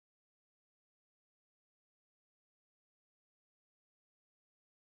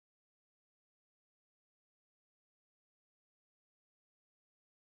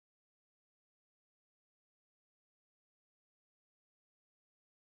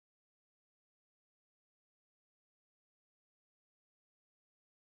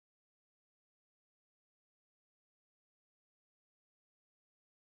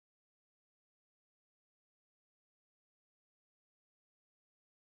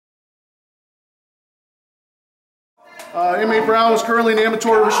Inmate Brown was currently in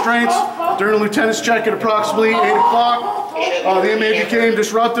ambulatory restraints during the lieutenant's check at approximately 8 o'clock. The inmate became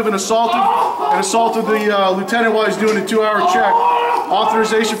disruptive and assaulted the lieutenant while he's doing a 2-hour check.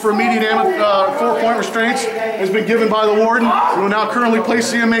 Authorization for immediate 4-point restraints has been given by the warden. We will now currently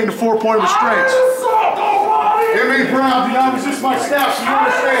place the inmate in 4-point restraints. Inmate Brown, do not resist my staff, so you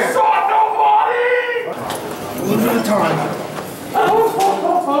understand. A little bit of time.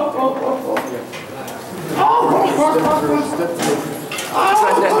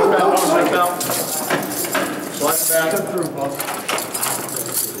 Slide back through, boss.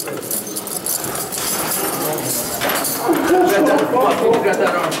 Got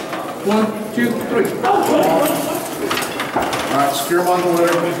that arm. 1, 2, 3. Alright, secure him on the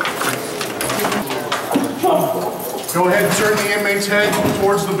litter. Go ahead and turn the inmate's head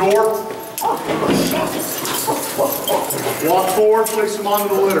towards the door. Walk forward, place him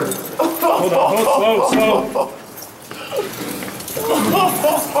onto the litter. Hold on, slow.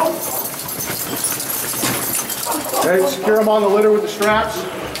 Okay, secure him on the litter with the straps.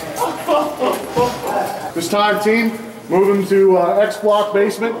 This time, team, move him to X block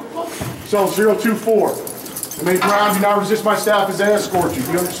basement, cell 024. Inmate Brown, do not resist my staff as they escort you.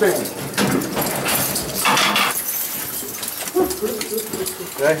 Do you understand?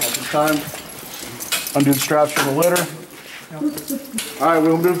 Okay, at this time, undo the straps from the litter. Alright,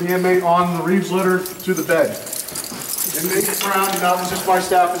 we'll move the inmate on the Reeves litter to the bed. Inmate Brown, do not resist my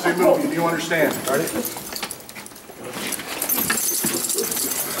staff as they move you. Do you understand? Ready?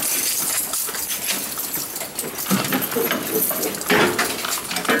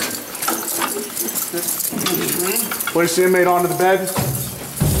 Place the inmate onto the bed.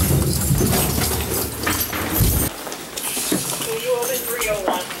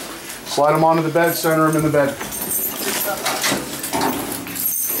 Slide him onto the bed, center him in the bed.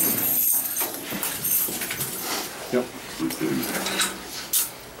 Yep.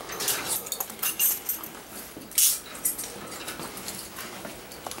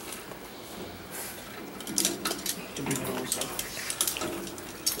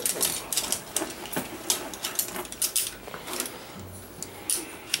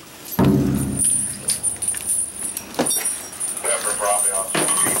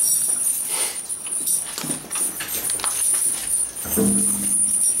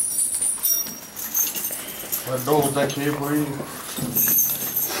 That door was actually here for you.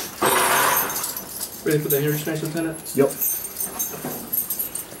 Ready for the hair restraints, Lieutenant? Yep.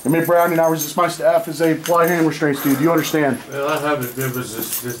 Inmate Brown, do not resist my staff as they apply hand restraints to you. Do you understand? Well, I haven't been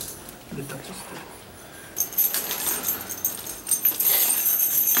resisted.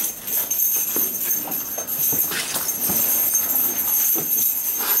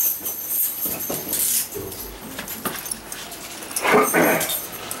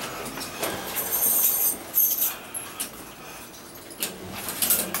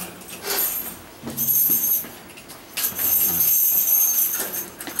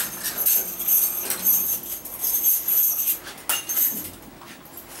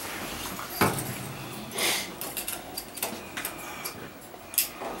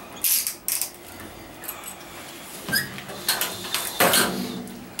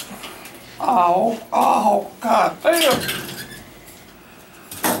 Oh, God damn.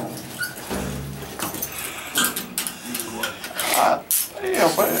 God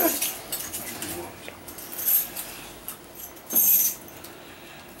damn, man.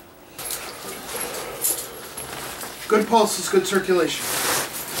 Good pulses, good circulation.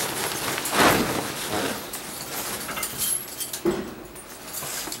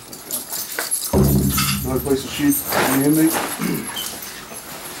 Another place to shoot the inmate.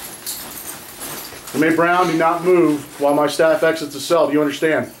 Inmate Brown, do not move while my staff exits the cell. Do you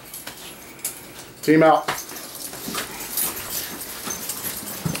understand? Team out.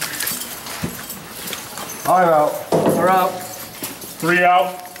 I'm out. We're out. 3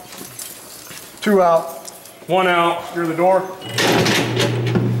 out, 2 out. 1 out. Secure the door.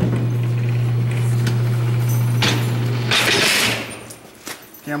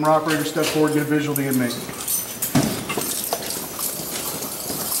 Camera operator, step forward, get a visual of the inmate.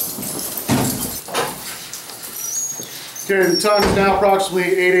 Okay, the time is now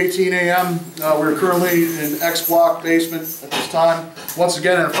approximately 8:18 a.m. We're currently in X block basement at this time. Once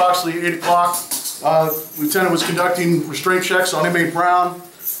again, at approximately 8 o'clock, Lieutenant was conducting restraint checks on inmate Brown.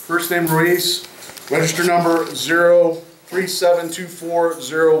 First name Royce, register number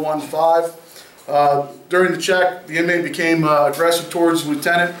 03724-015. During the check, the inmate became aggressive towards the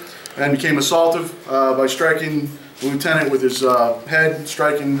lieutenant and became assaultive by striking the lieutenant with his head,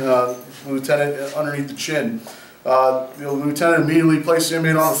 striking the lieutenant underneath the chin. The lieutenant immediately placed the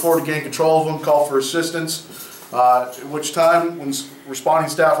inmate on the floor to gain control of him, called for assistance. At which time, when responding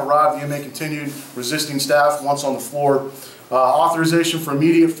staff arrived, the inmate continued resisting staff once on the floor. Authorization for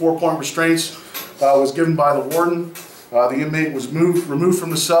immediate 4-point restraints was given by the warden. The inmate was removed from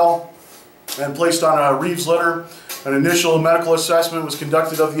the cell and placed on a Reeves litter. An initial medical assessment was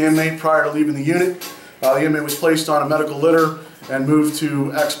conducted of the inmate prior to leaving the unit. The inmate was placed on a medical litter and moved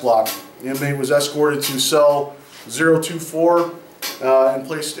to X block. The inmate was escorted to cell 024 and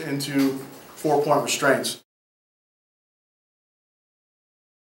placed into 4-point restraints.